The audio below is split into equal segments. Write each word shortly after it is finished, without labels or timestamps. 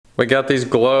We got these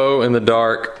glow in the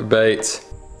dark baits.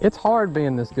 It's hard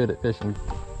being this good at fishing.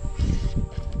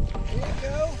 Here you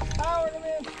go. Powered him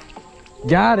in.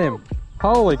 Got him.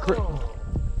 Holy crap.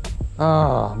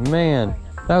 Oh man,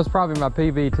 that was probably my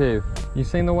PB too. You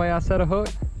seen the way I set a hook?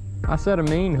 I set a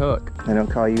mean hook. They don't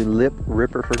call you lip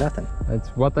ripper for nothing. That's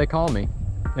what they call me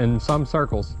in some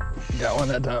circles. Got one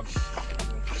that time.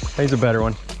 He's a better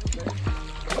one.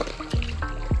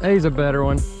 He's a better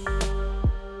one.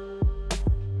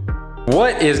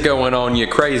 What is going on, you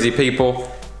crazy people?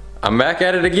 I'm back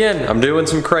at it again. I'm doing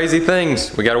some crazy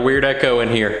things. We got a weird echo in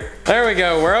here. There we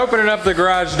go. We're opening up the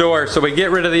garage door so we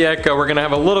get rid of the echo. We're gonna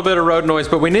have a little bit of road noise,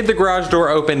 but we need the garage door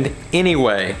opened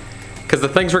anyway. Because the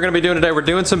things we're gonna be doing today, we're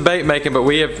doing some bait making, but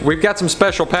we've got some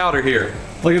special powder here.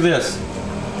 Look at this.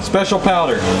 Special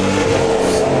powder.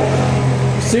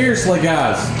 Seriously,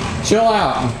 guys, chill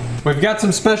out. We've got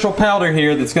some special powder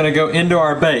here that's gonna go into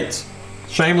our baits.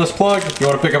 Shameless plug, if you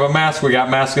wanna pick up a mask, we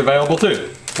got masks available too.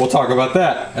 We'll talk about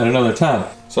that at another time.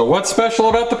 So what's special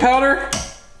about the powder?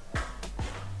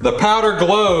 The powder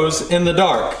glows in the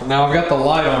dark. Now I've got the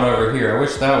light on over here. I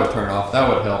wish that would turn off. That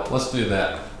would help. Let's do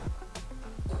that.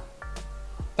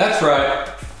 That's right.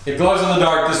 It glows in the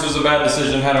dark. This was a bad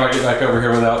decision. How do I get back over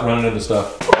here without running into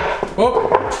stuff? Oh,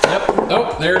 yep.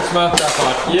 Oh, there's my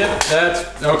tripod. Yep,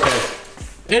 that's okay.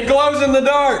 It glows in the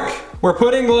dark. We're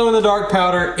putting glow in the dark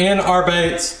powder in our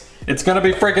baits. It's gonna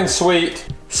be freaking sweet.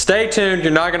 Stay tuned.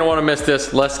 You're not gonna wanna miss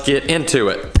this. Let's get into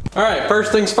it. All right,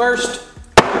 first things first,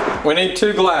 we need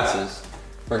 2 glasses.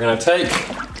 We're gonna take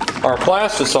our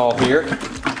plastisol here.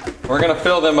 We're gonna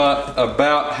fill them up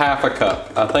about half a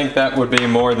cup. I think that would be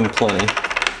more than plenty.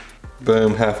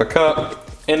 Boom, half a cup.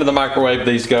 Into the microwave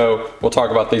these go. We'll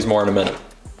talk about these more in a minute.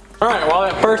 All right, while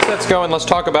that first set's going, let's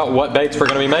talk about what baits we're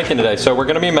gonna be making today. So we're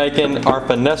gonna be making our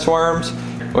finesse worms.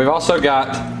 We've also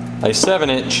got a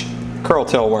 7-inch curl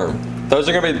tail worm. Those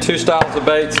are gonna be the 2 styles of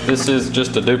baits. This is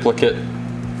just a duplicate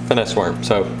finesse worm,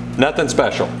 so nothing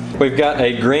special. We've got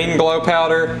a green glow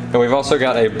powder, and we've also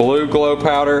got a blue glow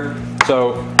powder.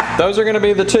 So those are gonna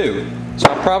be the 2. So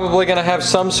I'm probably gonna have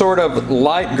some sort of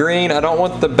light green. I don't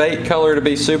want the bait color to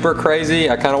be super crazy.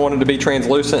 I kinda want it to be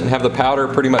translucent and have the powder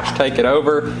pretty much take it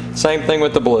over. Same thing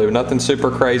with the blue, nothing super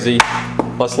crazy.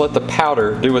 Let's let the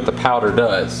powder do what the powder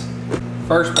does.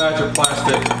 First batch of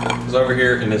plastic is over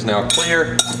here and is now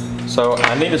clear. So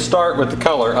I need to start with the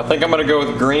color. I think I'm gonna go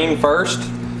with green first,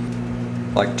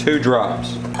 like 2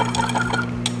 drops.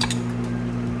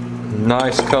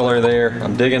 Nice color there,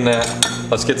 I'm digging that.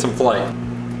 Let's get some flake.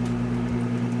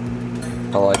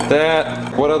 I like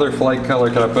that. What other flake color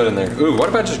can I put in there? Ooh, what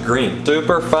about just green?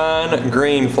 Super fine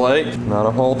green flake. Not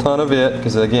a whole ton of it,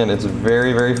 because again, it's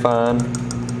very, very fine.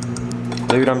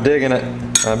 Dude, I'm digging it.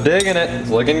 I'm digging it, it's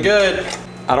looking good.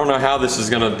 I don't know how this is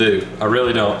gonna do. I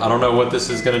really don't. I don't know what this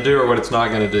is gonna do or what it's not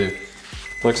gonna do.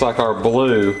 Looks like our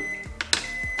blue,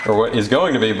 or what is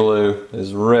going to be blue,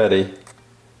 is ready.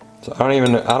 So I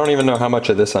don't even know how much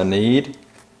of this I need.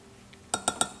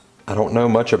 I don't know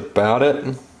much about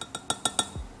it,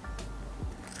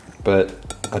 but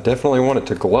I definitely want it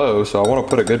to glow, so I want to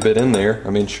put a good bit in there.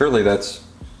 I mean, surely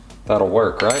that'll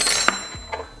work, right?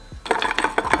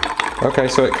 Okay,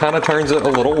 so it kind of turns it a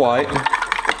little white.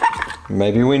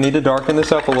 Maybe we need to darken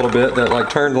this up a little bit. That like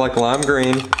turned like lime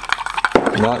green.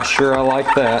 Not sure I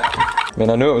like that. I mean,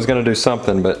 I knew it was gonna do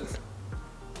something, but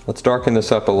let's darken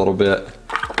this up a little bit.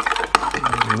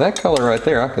 That color right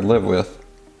there I could live with.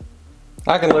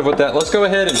 I can live with that. Let's go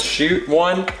ahead and shoot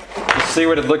one. Let's see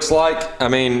what it looks like. I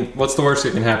mean, what's the worst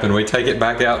that can happen? We take it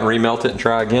back out and remelt it and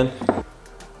try again.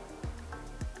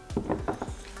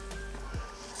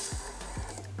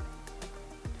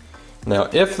 Now,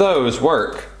 if those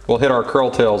work, we'll hit our curl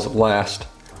tails last.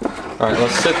 All right,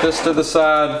 let's set this to the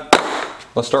side.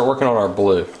 Let's start working on our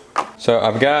blue. So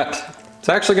it's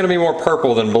actually gonna be more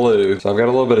purple than blue. So I've got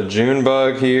a little bit of June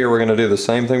bug here. We're gonna do the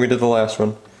same thing we did the last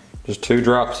one. Just 2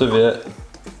 drops of it.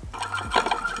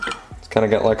 It's kind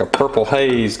of got like a purple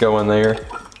haze going there.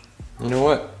 You know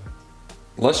what?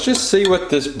 Let's just see what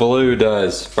this blue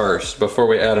does first before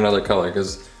we add another color,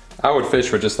 because I would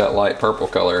fish with just that light purple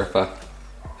color if I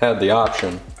had the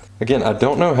option. Again, I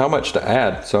don't know how much to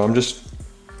add, so I'm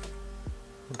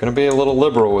gonna be a little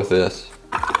liberal with this.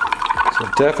 So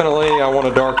definitely I want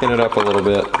to darken it up a little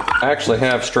bit. I actually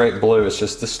have straight blue, it's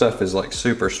just this stuff is like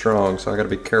super strong, so I gotta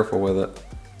be careful with it.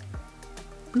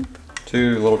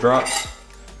 2 little drops.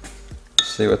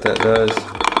 See what that does.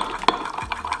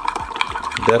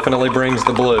 Definitely brings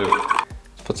the blue.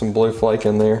 Let's put some blue flake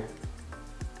in there.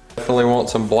 Definitely want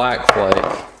some black flake.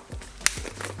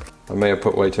 I may have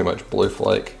put way too much blue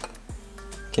flake.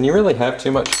 Can you really have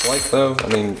too much flake though? I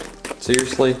mean,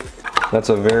 seriously? That's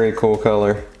a very cool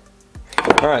color.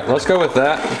 All right, let's go with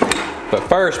that. But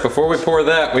first, before we pour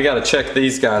that, we gotta check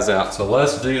these guys out. So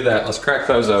let's do that. Let's crack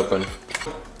those open.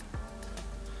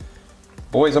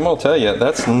 Boys, I'm gonna tell you,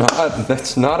 that's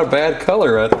not a bad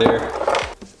color right there.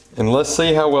 And let's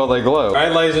see how well they glow. All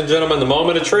right, ladies and gentlemen, the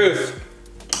moment of truth.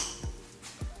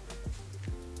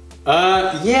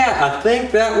 Yeah, I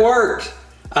think that worked.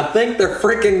 I think they're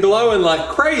freaking glowing like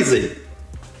crazy.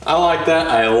 I like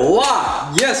that a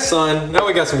lot. Yes, son. Now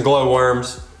we got some glow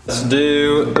worms. Let's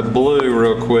do the blue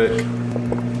real quick.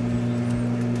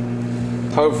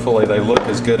 Hopefully they look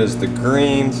as good as the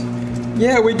greens.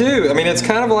 Yeah, we do. I mean, it's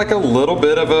kind of like a little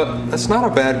bit of a, that's not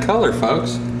a bad color,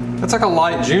 folks. That's like a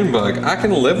light June bug. I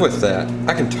can live with that.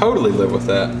 I can totally live with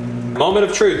that. Moment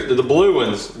of truth, do the blue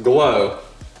ones glow?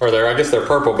 Or I guess they're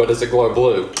purple, but does it glow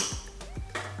blue?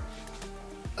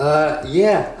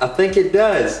 Yeah, I think it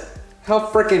does. How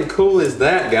freaking cool is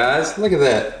that, guys? Look at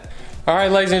that. All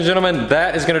right, ladies and gentlemen,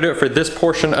 that is gonna do it for this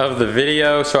portion of the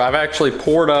video. So I've actually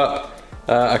poured up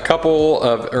a couple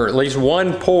of, or at least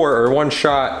one pour or one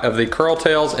shot of the curl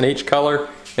tails in each color.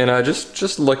 And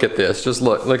just look at this, just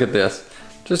look at this.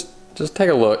 Just take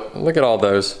a look, look at all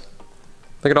those.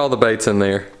 Look at all the baits in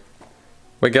there.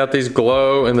 We got these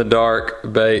glow in the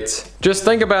dark baits. Just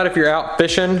think about if you're out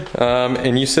fishing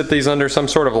and you sit these under some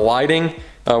sort of lighting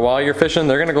while you're fishing,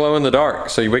 they're gonna glow in the dark.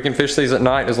 So we can fish these at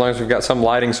night as long as we've got some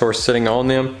lighting source sitting on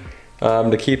them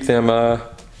to keep them, I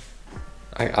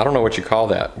don't know what you call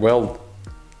that, well,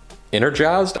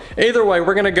 energized. Either way,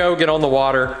 we're gonna go get on the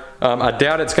water. I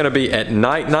doubt it's gonna be at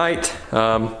night,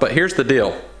 but here's the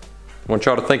deal. I want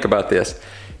y'all to think about this.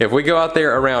 If we go out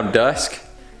there around dusk,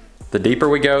 the deeper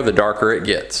we go, the darker it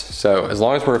gets. So as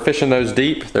long as we're fishing those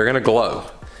deep, they're gonna glow.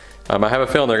 I have a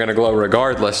feeling they're gonna glow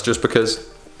regardless, just because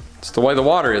it's the way the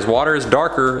water is. Water is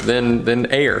darker than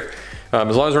air.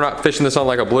 As long as we're not fishing this on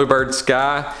like a bluebird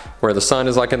sky, where the sun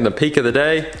is like in the peak of the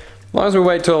day, as long as we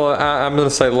wait till, I'm gonna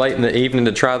say late in the evening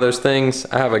to try those things,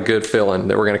 I have a good feeling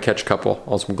that we're gonna catch a couple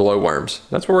on some glow worms.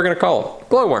 That's what we're gonna call them,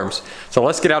 glow worms. So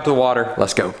let's get out to the water,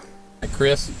 let's go. Hey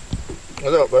Chris.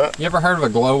 What's up, bro? You ever heard of a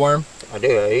glow worm? I do.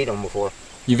 I ate them before.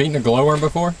 You've eaten a glow worm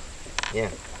before? Yeah,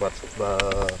 but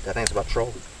I think it's about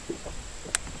troll.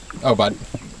 Oh, but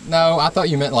no, I thought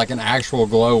you meant like an actual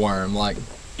glow worm, like.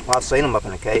 Well, I've seen them up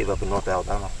in a cave up in North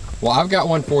Alabama. Well, I've got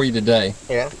one for you today.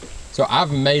 Yeah. So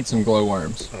I've made some glow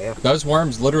worms. Yeah. Those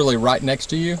worms literally right next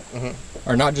to you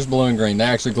are not just blue and green, they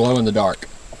actually glow in the dark.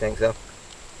 I think so.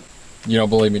 You don't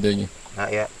believe me, do you?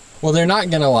 Not yet. Well, they're not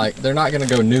gonna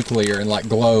go nuclear and like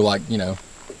glow like, you know.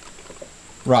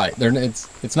 Right,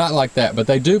 it's not like that, but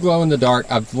they do glow in the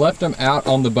dark. I've left them out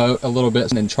on the boat a little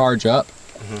bit and charge up.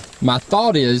 My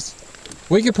thought is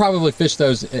we could probably fish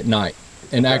those at night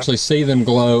and actually see them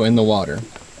glow in the water.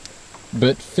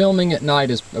 But filming at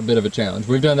night is a bit of a challenge.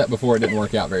 We've done that before, it didn't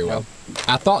work out very well.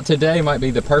 I thought today might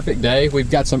be the perfect day. We've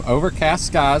got some overcast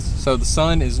skies, so the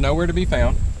sun is nowhere to be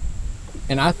found.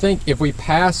 And I think if we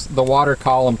pass the water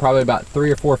column probably about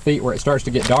 3 or 4 feet where it starts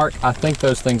to get dark, I think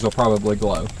those things will probably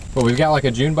glow. But we've got like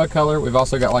a June bug color. We've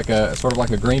also got like a sort of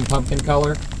like a green pumpkin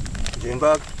color. June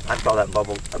bug? I'd call that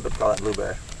bubble. I would call that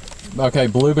blueberry. Okay,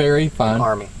 blueberry, fine.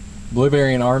 Army.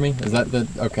 Blueberry and army, is that the,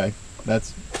 okay.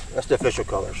 That's the official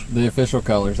colors. The official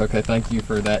colors, okay, thank you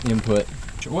for that input.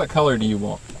 What color do you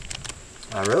want?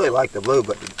 I really like the blue,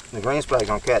 but the green's probably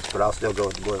gonna catch, but I'll still go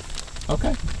with the blue.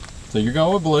 Okay, so you're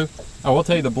going with blue. I will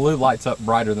tell you the blue lights up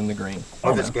brighter than the green.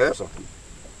 What if it scares them?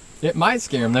 It might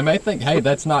scare them. They may think, hey,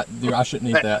 that's not, I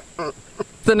shouldn't eat that.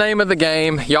 The name of the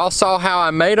game. Y'all saw how I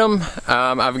made them.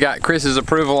 I've got Chris's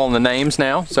approval on the names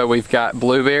now. So we've got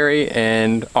Blueberry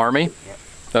and Army. Yep.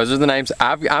 Those are the names.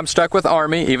 I'm stuck with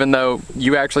Army, even though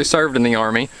you actually served in the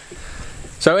Army.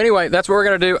 So anyway, that's what we're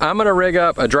gonna do. I'm gonna rig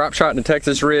up a drop shot in a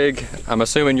Texas rig. I'm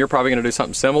assuming you're probably gonna do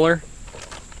something similar.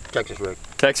 Texas rig.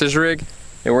 Texas rig.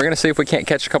 And we're gonna see if we can't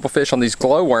catch a couple fish on these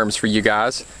glow worms for you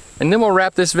guys. And then we'll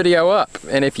wrap this video up.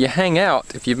 And if you hang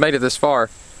out, if you've made it this far,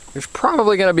 there's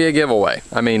probably gonna be a giveaway.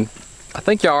 I mean, I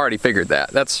think y'all already figured that.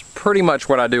 That's pretty much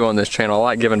what I do on this channel. I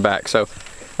like giving back. So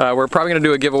we're probably gonna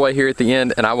do a giveaway here at the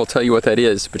end, and I will tell you what that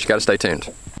is, but you gotta stay tuned.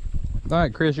 All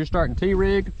right, Chris, you're starting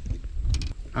T-rig.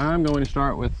 I'm going to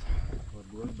start with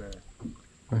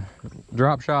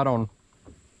drop shot on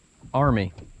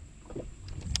Army.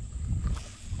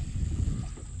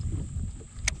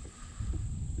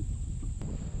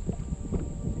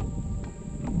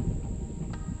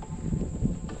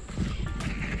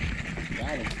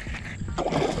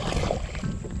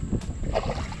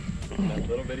 That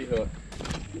little bitty hook.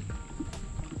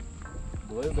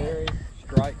 Blueberry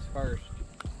strikes first.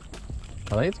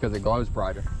 I think it's because it glows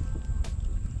brighter.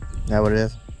 Is that what it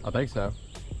is? I think so.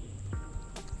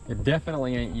 It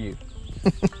definitely ain't you.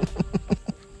 You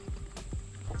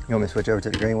want me to switch over to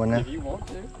the green one now? If you want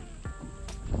to.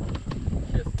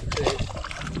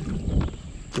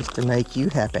 Just to make you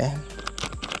happy.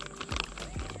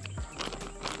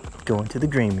 Going to the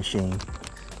green machine.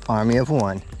 Army of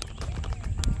one.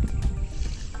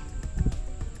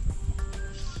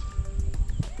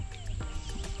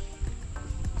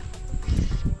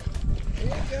 There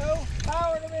you go.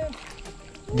 Powered him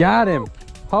in. Got him.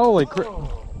 Holy crap.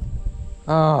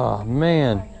 Oh,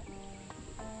 man.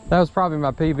 That was probably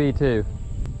my PB too.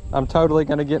 I'm totally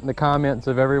gonna get in the comments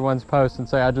of everyone's post and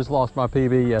say I just lost my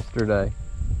PB yesterday.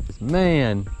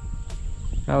 Man,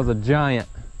 that was a giant.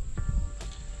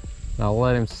 I'll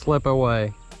let him slip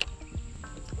away.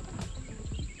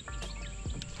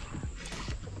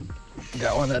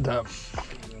 Got one that time.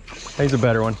 He's a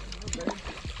better one.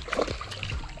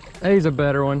 He's a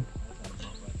better one.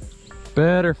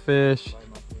 Better fish.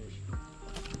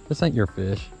 This ain't your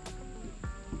fish.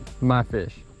 My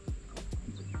fish.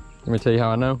 Let me tell you how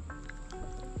I know.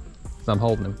 'Cause I'm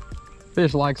holding him.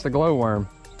 Fish likes the glowworm.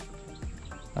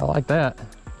 I like that.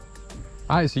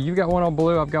 All right, so you've got one on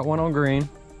blue, I've got one on green.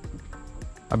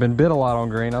 I've been bit a lot on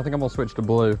green. I think I'm gonna switch to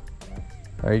blue.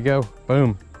 There you go,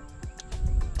 boom.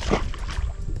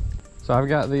 So I've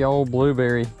got the old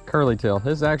blueberry curly tail.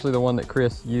 This is actually the one that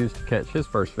Chris used to catch his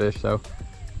first fish, so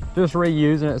just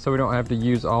reusing it so we don't have to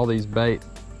use all these bait.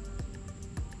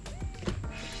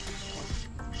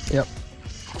 Yep.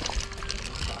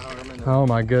 Oh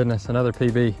my goodness, another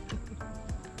PB.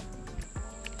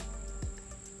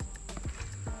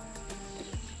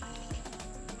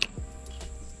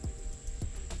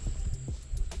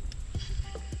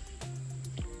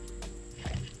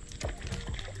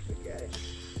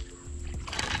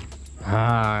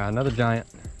 Ah, another giant.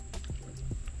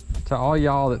 To all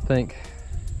y'all that think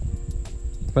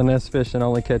finesse fishing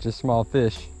only catches small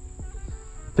fish,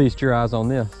 feast your eyes on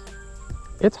this.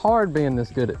 It's hard being this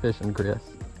good at fishing, Chris.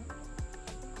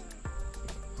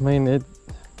 I mean,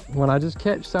 when I just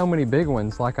catch so many big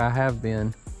ones like I have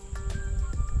been,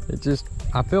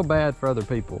 I feel bad for other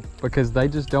people because they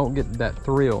just don't get that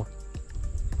thrill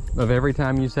of every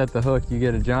time you set the hook, you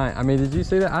get a giant. I mean, did you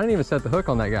see that? I didn't even set the hook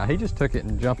on that guy. He just took it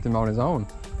and jumped him on his own.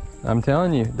 I'm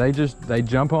telling you, they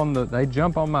jump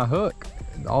on my hook,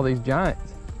 all these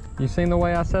giants. You seen the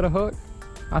way I set a hook?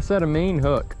 I set a mean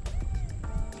hook.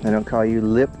 They don't call you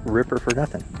lip ripper for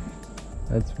nothing.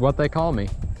 That's what they call me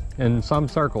in some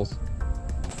circles.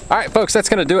 All right, folks, that's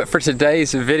gonna do it for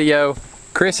today's video.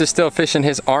 Chris is still fishing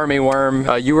his army worm.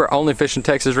 You were only fishing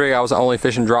Texas rig, I was only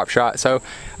fishing drop shot. So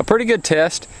a pretty good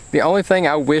test. The only thing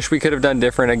I wish we could have done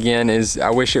different again is I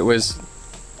wish it was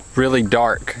really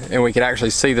dark and we could actually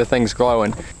see the things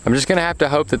glowing. I'm just gonna have to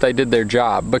hope that they did their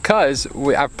job because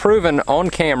I've proven on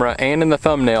camera and in the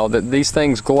thumbnail that these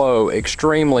things glow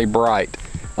extremely bright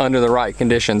under the right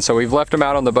conditions. So we've left them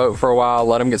out on the boat for a while,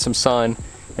 let them get some sun,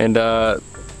 and I'm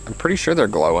pretty sure they're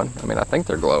glowing. I mean, I think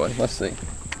they're glowing. Let's see.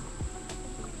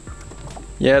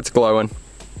 Yeah, it's glowing.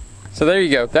 So there you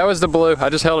go. That was the blue. I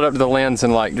just held it up to the lens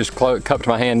and like just cupped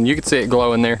my hand. You can see it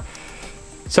glowing there.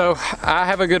 So I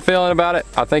have a good feeling about it.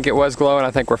 I think it was glowing.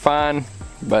 I think we're fine.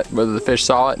 But whether the fish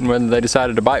saw it and whether they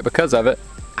decided to bite because of it,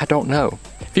 I don't know.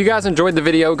 If you guys enjoyed the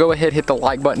video, go ahead, hit the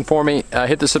like button for me,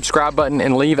 hit the subscribe button,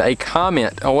 and leave a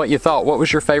comment on what you thought. What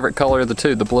was your favorite color of the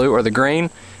two, the blue or the green?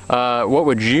 What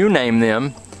would you name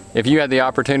them if you had the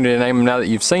opportunity to name them now that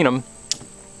you've seen them?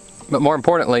 But more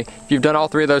importantly, if you've done all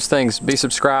three of those things, be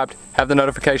subscribed, have the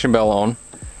notification bell on,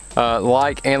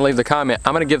 like, and leave the comment.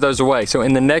 I'm gonna give those away. So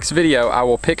in the next video, I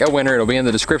will pick a winner. It'll be in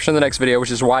the description of the next video,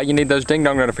 which is why you need those ding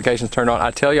dong notifications turned on.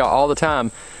 I tell y'all all the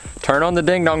time, turn on the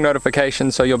ding dong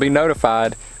notifications so you'll be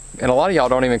notified. And a lot of y'all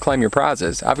don't even claim your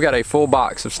prizes. I've got a full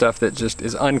box of stuff that just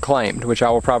is unclaimed, which I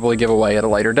will probably give away at a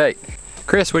later date.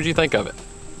 Chris, what'd you think of it?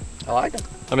 I like them.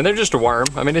 I mean, they're just a worm.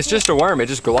 I mean, it's just a worm. It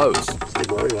just glows. It's the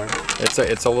glowy worm.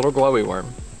 It's a little glowy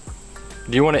worm.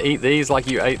 Do you want to eat these like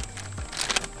you ate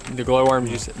the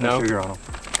glowworms? You said no. Put sugar on them.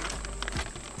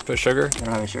 Put sugar? I don't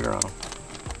have any sugar on them.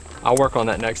 I'll work on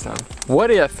that next time.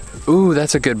 What if? Ooh,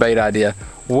 that's a good bait idea.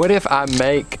 What if I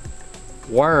make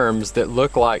worms that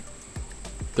look like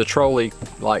the trolley,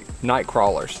 like night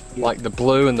crawlers, like the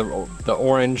blue and the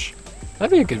orange?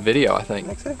 That'd be a good video, I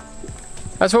think. So.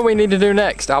 That's what we need to do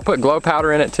next. I'll put glow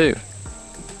powder in it too.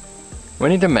 We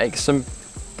need to make some,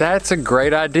 that's a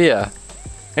great idea.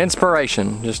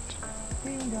 Inspiration, just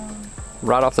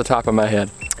right off the top of my head.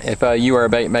 If you are a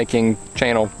bait making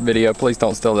channel video, please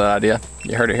don't steal that idea.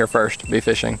 You heard it here first, Be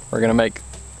Fishing. We're gonna make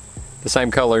the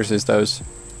same colors as those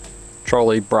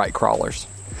trolley bright crawlers.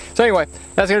 So anyway,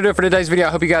 that's gonna do it for today's video. I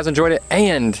hope you guys enjoyed it,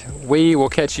 and we will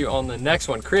catch you on the next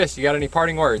one. Chris, you got any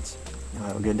parting words?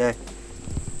 Have a good day.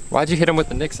 Why'd you hit him with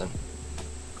the Nixon?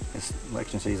 It's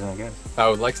election season, I guess.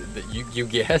 Oh, like you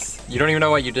guess? You don't even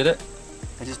know why you did it?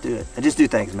 I just do it. I just do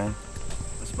things, man.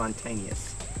 I'm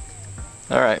spontaneous.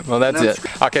 All right, well that's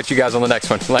it. I'll catch you guys on the next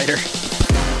one. Later.